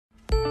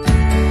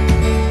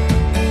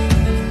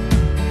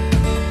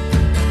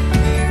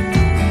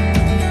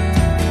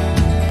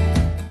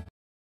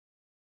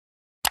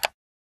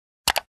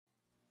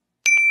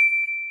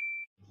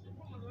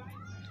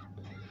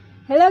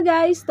Hello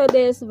guys!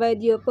 Today's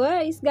video po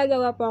is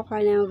gagawa po ako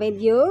ng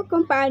video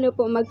kung paano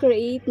po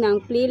mag-create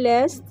ng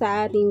playlist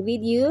sa ating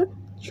video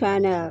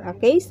channel.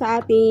 Okay? Sa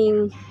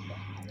ating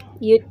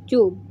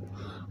YouTube.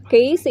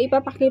 Okay? So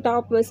ipapakita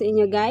ko po sa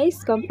inyo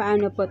guys kung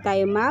paano po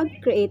tayo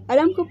mag-create.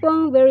 Alam ko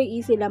po very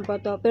easy lang po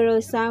to,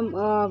 pero some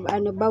of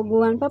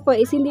baguhan pa po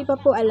is hindi pa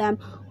po alam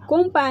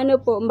kung paano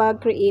po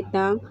mag-create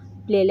ng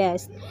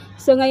playlist.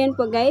 So ngayon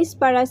po guys,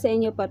 para sa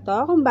inyo po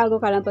to, kung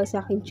bago ka lang po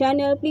sa aking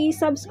channel, please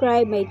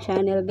subscribe my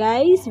channel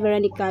guys,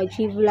 Veronica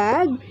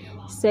G.Vlog.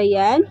 So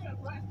yan.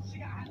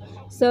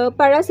 So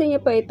para sa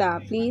inyo po ito,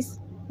 please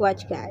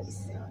watch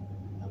guys.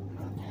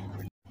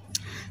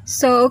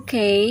 So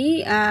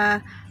okay,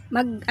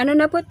 ano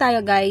na po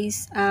tayo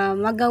guys,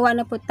 magawa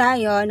na po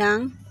tayo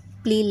ng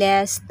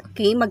playlist.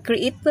 Okay,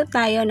 mag-create po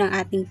tayo ng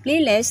ating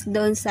playlist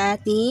doon sa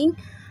ating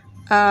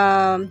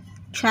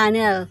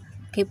channel.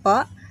 Okay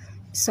po.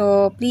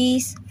 So,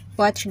 please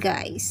watch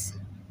guys.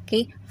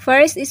 Okay.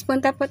 First is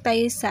punta po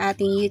tayo sa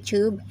ating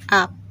YouTube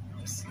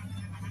apps.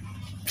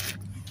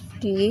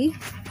 Okay.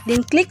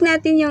 Then, click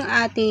natin yung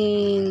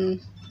ating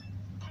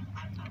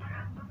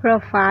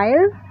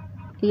profile.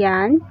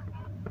 Yan.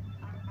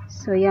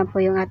 So, yan po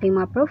yung ating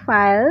mga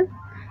profile.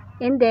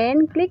 And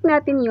then, click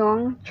natin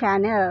yung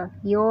channel.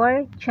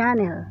 Your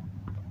channel.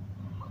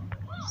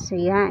 So,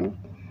 yan.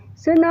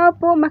 So, now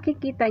po,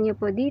 makikita nyo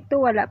po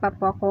dito, wala pa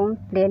po akong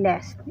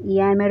playlist.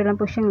 Yan, meron lang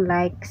po siyang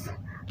likes.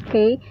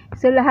 Okay?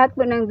 So, lahat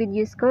po ng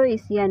videos ko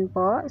is yan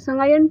po. So,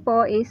 ngayon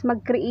po is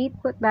mag-create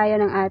po tayo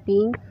ng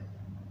ating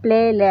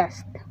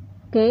playlist.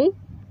 Okay?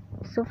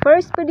 So,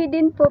 first po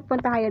din po,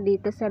 punta kayo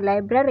dito sa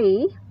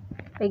library.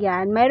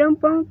 Ayan, meron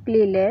pong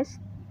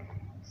playlist.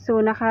 So,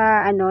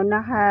 nakasulat.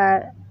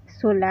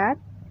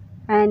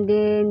 And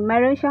then,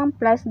 meron siyang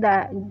plus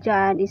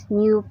dyan is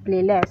new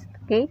playlist.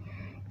 Okay?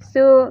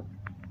 So,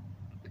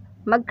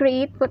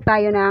 mag-create po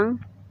tayo ng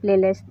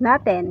playlist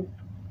natin.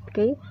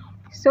 Okay?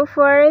 So,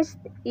 first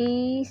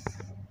is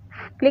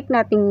click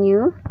natin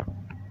new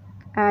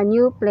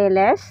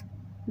playlist.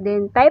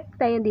 Then, type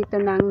tayo dito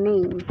ng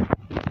name.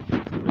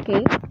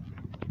 Okay?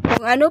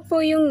 Kung ano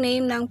po yung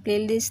name ng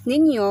playlist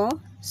ninyo,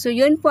 so,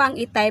 yun po ang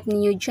i-type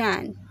ninyo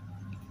dyan.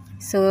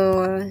 So,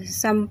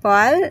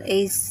 sample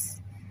is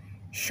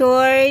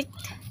short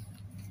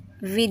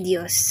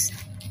videos.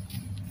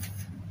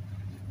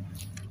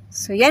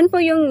 So, yan po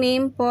yung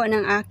name po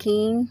ng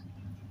aking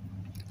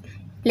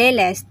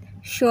playlist,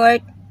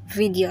 short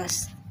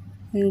videos.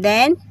 And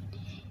then,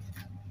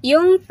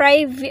 yung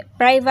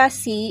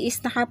privacy is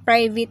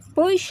naka-private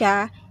po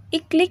siya.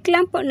 I-click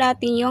lang po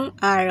natin yung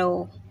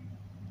arrow.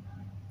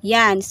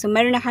 Yan. So,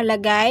 meron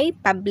nakalagay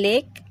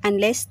public,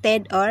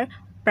 unlisted, or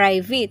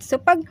private. So,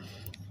 pag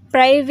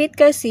private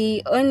kasi,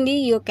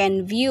 only you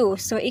can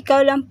view. So,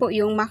 ikaw lang po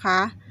yung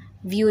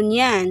maka-view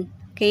niyan.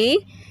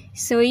 Okay?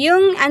 So,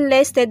 yung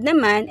unlisted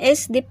naman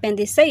is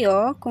depende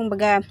sa'yo. Kung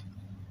baga,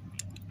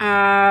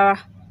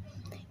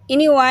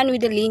 anyone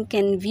with the link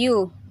can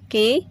view.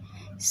 Okay?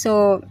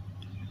 So,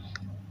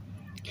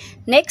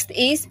 next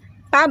is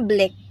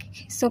public.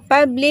 So,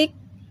 public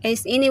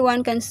is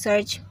anyone can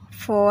search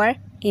for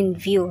in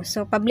view.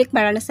 So, public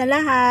para na sa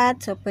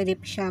lahat. So, pwede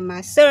po siya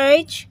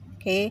ma-search.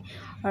 Okay?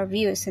 Or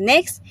view. So,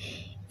 next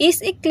is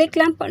i-click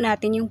lang po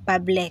natin yung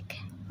public.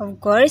 Of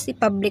course,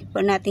 i-public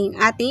po natin yung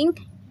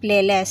ating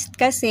playlist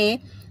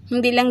kasi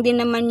hindi lang din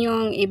naman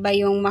yung iba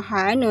yung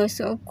makaano,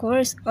 so of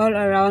course all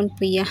around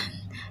po yan.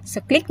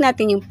 So click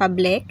natin yung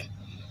public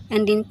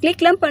and then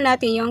click lang po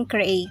natin yung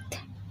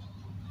create.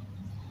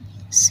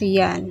 So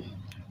yan.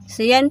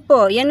 So yan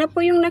po, yan na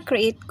po yung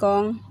na-create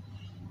kong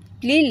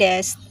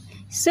playlist.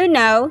 So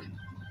now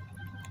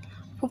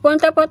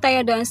pupunta po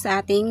tayo doon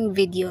sa ating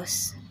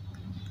videos.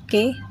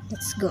 Okay,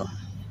 let's go.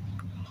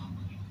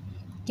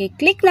 Okay,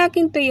 click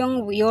natin to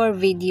yung your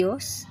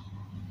videos.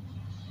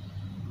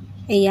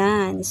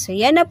 Ayan. So,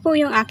 yan na po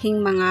yung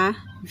aking mga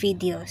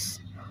videos.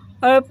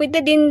 Or,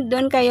 pwede din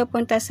doon kayo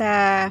punta sa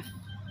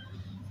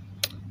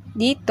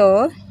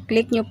dito.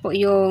 Click nyo po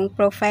yung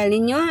profile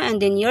niyo and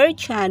then your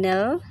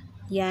channel.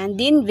 Yan.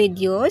 Din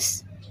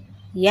videos.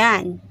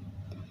 Yan.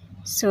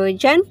 So,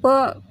 dyan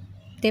po.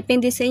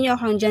 Depende sa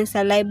inyo kung dyan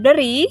sa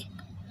library.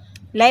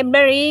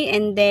 Library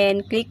and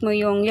then click mo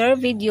yung your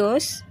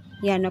videos.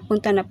 Yan.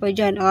 Napunta na po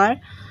dyan. Or,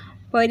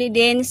 pwede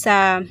din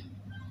sa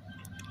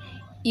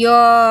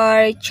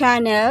your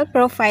channel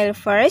profile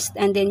first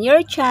and then your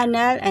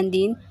channel and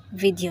then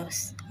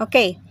videos.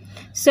 Okay.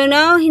 So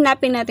now,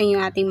 hinapin natin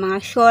yung ating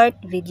mga short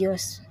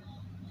videos.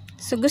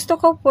 So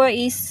gusto ko po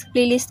is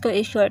playlist ko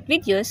is short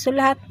videos. So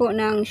lahat po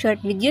ng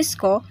short videos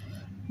ko,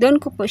 doon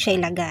ko po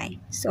siya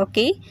ilagay. So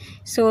okay.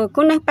 So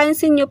kung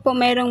napansin nyo po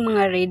mayroong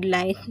mga red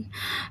line.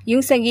 Yung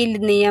sa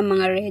gilid niya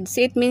mga red.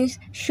 So it means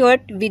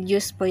short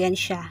videos po yan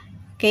siya.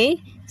 Okay.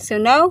 So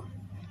now,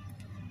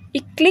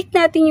 i-click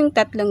natin yung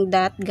tatlong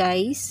dot,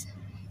 guys.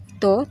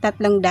 Ito,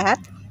 tatlong dot.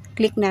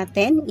 Click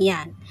natin.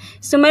 Yan.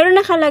 So, mayroon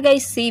nakalagay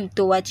save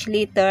to watch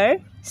later,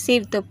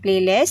 save to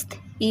playlist,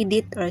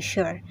 edit, or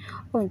share.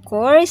 Of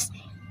course,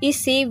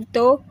 i-save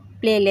to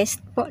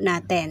playlist po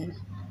natin.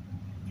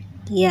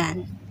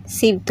 Yan.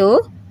 Save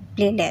to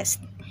playlist.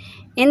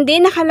 And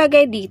then,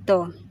 nakalagay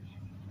dito.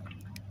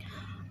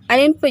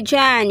 Alin po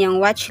dyan?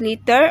 Yung watch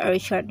later or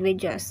short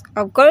videos.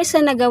 Of course,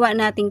 ang nagawa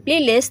nating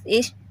playlist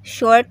is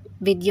short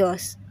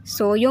videos.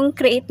 So, yung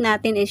create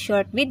natin is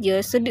short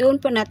videos. So,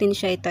 doon po natin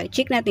siya ito.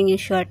 Check natin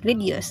yung short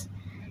videos.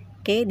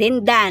 Okay,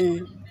 then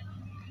done.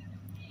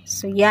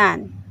 So,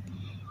 yan.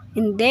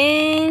 And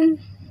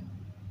then,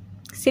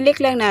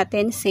 select lang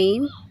natin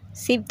same.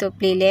 Save to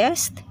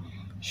playlist.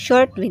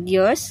 Short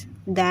videos.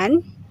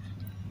 Done.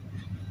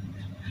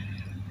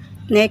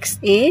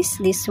 Next is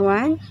this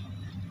one.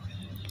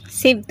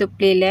 Save to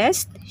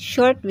playlist.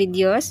 Short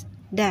videos.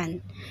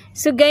 Done.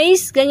 So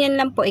guys, ganyan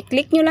lang po.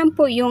 I-click nyo lang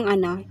po yung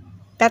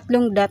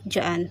tatlong dot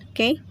dyan.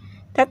 Okay?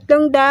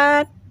 Tatlong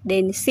dot.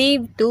 Then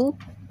save to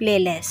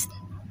playlist.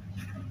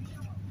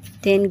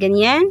 Then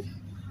ganyan.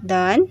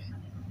 Done.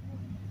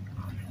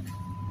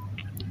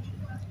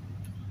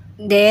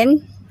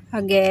 Then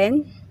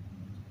again.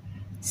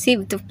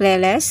 Save to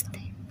playlist.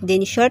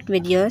 Then short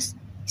videos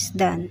is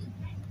done.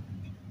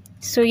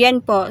 So, yan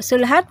po. So,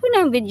 lahat po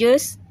ng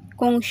videos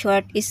kung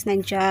short is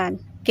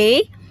nandyan.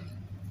 Okay?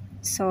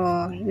 So,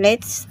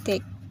 let's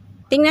take.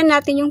 Tingnan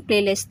natin yung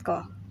playlist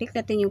ko. Click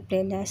natin yung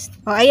playlist.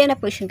 O, ayan na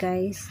po siya,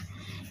 guys.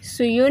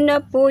 So, yun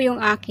na po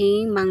yung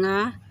aking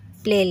mga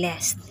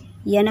playlist.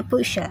 Yan na po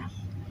siya.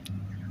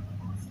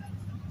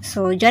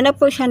 So, dyan na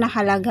po siya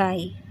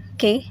nakalagay.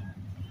 Okay?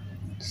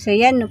 So,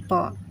 yan na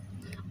po.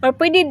 Or,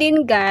 pwede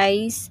din,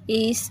 guys,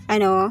 is,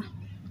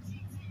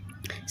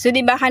 so,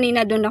 diba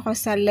kanina doon ako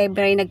sa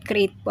library,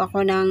 nag-create po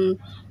ako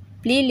ng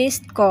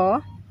playlist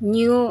ko,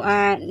 new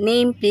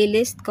name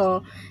playlist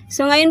ko.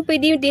 So, ngayon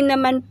pwede din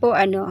naman po,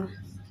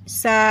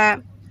 sa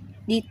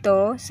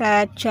dito,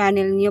 sa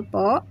channel nyo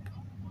po.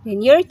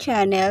 Then, your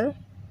channel.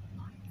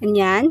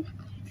 Yan.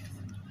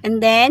 And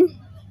then,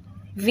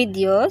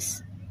 videos.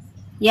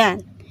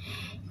 Yan.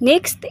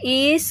 Next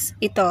is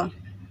ito.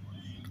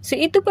 So,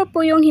 ito pa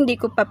po yung hindi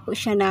ko pa po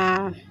siya na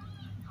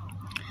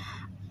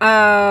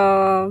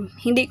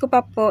hindi ko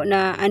pa po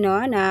na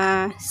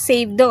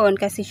save doon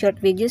kasi short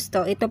videos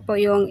to. Ito po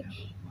yung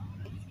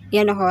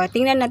yan ako.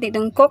 Tingnan natin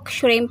itong cooked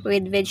shrimp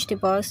with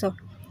vegetables. So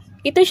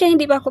ito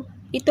hindi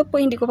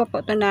ko pa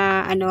po to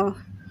na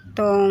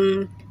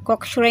tong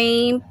cooked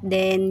shrimp,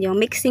 then yung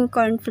mixing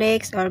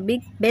cornflakes or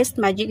best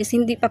magic is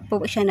hindi pa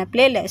po siya na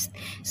playlist.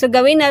 So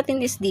gawin natin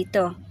is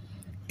dito.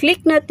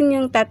 Click natin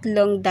yung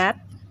tatlong dot.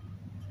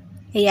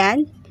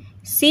 Ayan.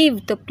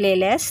 Save to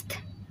playlist.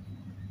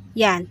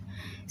 Yan.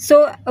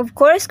 So, of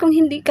course, kung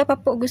hindi ka pa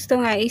po gusto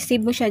nga,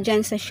 i-save mo siya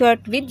dyan sa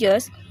short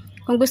videos.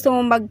 Kung gusto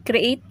mo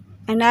mag-create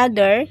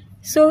another,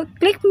 so,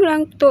 click mo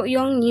lang to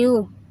yung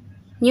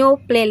new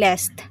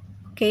playlist.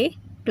 Okay?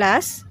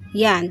 Plus,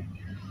 yan.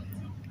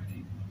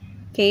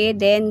 Okay,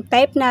 then,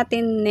 type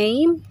natin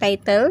name,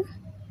 title.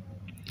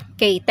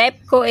 Okay,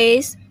 type ko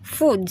is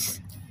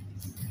foods.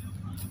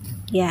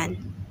 Yan.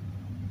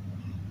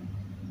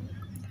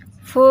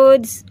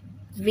 Foods,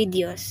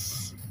 videos.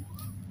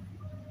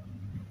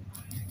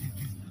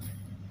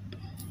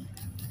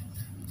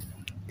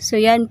 So,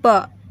 yan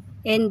po.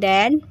 And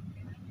then,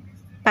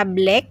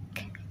 public.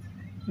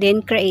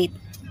 Then, create.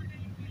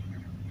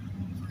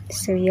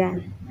 So,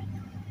 yan.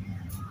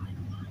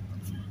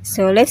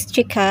 So, let's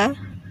check ha.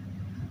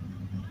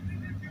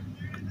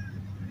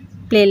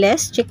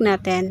 Playlist. Check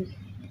natin.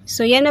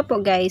 So, yan na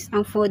po guys,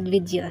 ang food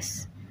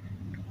videos.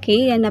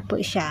 Okay, yan na po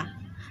siya.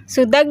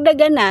 So,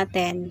 dagdagan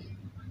natin.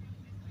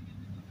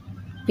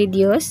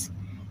 Videos.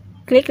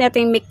 Click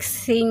natin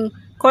mixing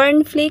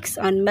cornflakes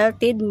on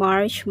melted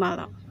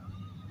marshmallow.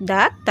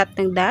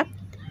 Tatlong dot.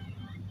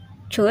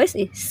 Choose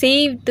is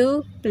save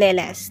to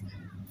playlist.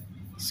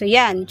 So,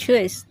 yan.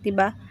 Choose.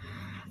 Diba?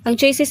 Ang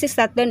choices is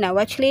tatlo na.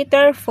 Watch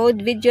later, food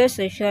videos,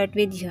 or short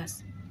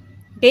videos.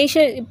 Okay, so,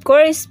 of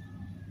course,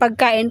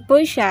 pagkain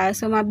po siya.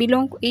 So,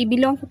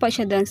 ibilong ko pa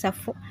siya doon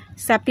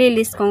sa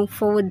playlist kong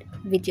food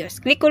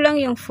videos. Click ko lang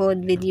yung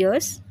food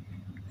videos.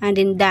 And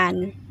then,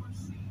 done.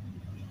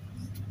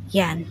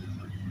 Yan.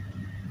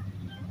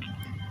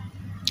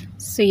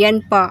 So,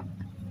 yan po.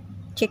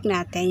 Check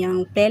natin yung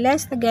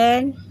playlist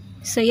again.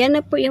 So, yan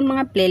na po yung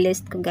mga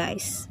playlist ko,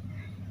 guys.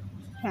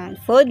 Yan.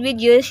 Food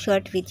videos,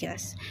 short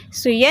videos.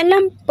 So, yan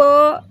lang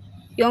po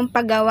yung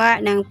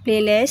paggawa ng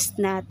playlist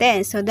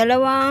natin. So,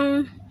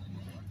 dalawang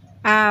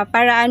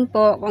paraan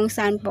po kung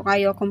saan po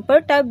kayo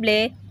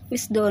comfortable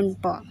is doon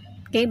po.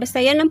 Okay?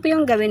 Basta yan lang po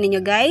yung gawin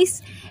niyo,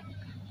 guys.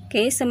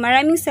 Okay? So,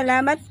 maraming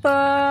salamat po.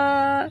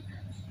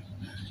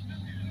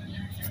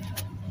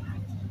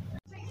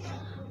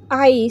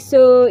 Okay,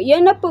 so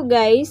yan na po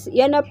guys,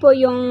 yan na po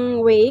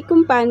yung way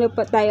kung paano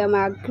po tayo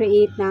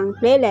mag-create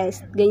ng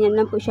playlist. Ganyan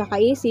lang po siya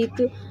ka-easy.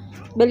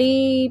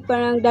 Bali,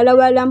 parang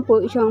dalawa lang po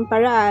siyang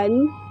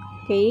paraan.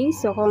 Okay,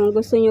 so kung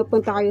gusto nyo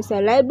punta kayo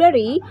sa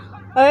library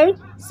or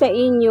sa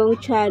inyong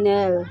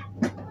channel.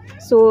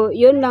 So,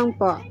 yun lang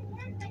po.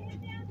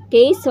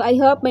 Okay, so I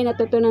hope may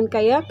natutunan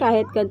kayo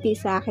kahit kanti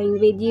sa aking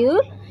video.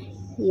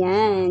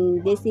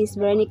 Yan, this is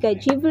Veronica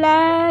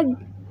G.Vlog.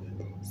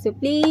 So,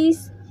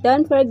 please,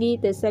 don't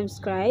forget to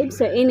subscribe.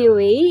 So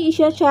anyway,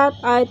 i-shout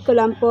out ko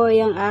lang po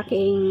yung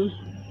aking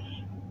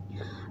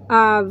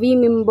V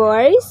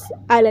members,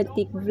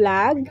 Alatik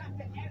Vlog,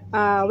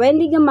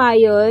 Wendy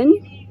Gamayon,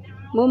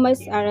 Mumas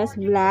Aras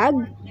Vlog,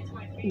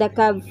 The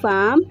Cab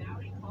Farm,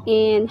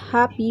 and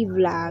Happy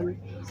Vlog.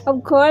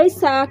 Of course,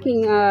 sa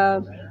aking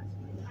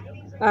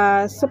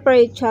super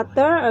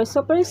chatter or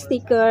super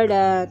sticker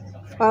that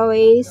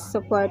always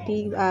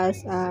supporting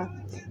us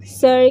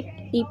Circ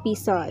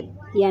episode.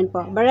 Yan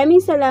po.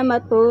 Maraming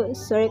salamat po,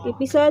 Circ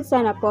episode.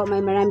 Sana po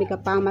may marami ka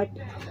pang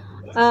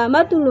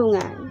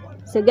matulungan.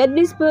 So, God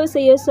bless po sa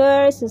iyo,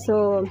 sir.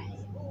 So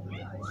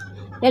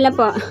yan lang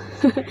po.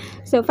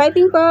 So,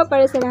 fighting po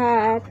para sa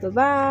lahat.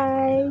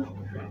 Bye-bye!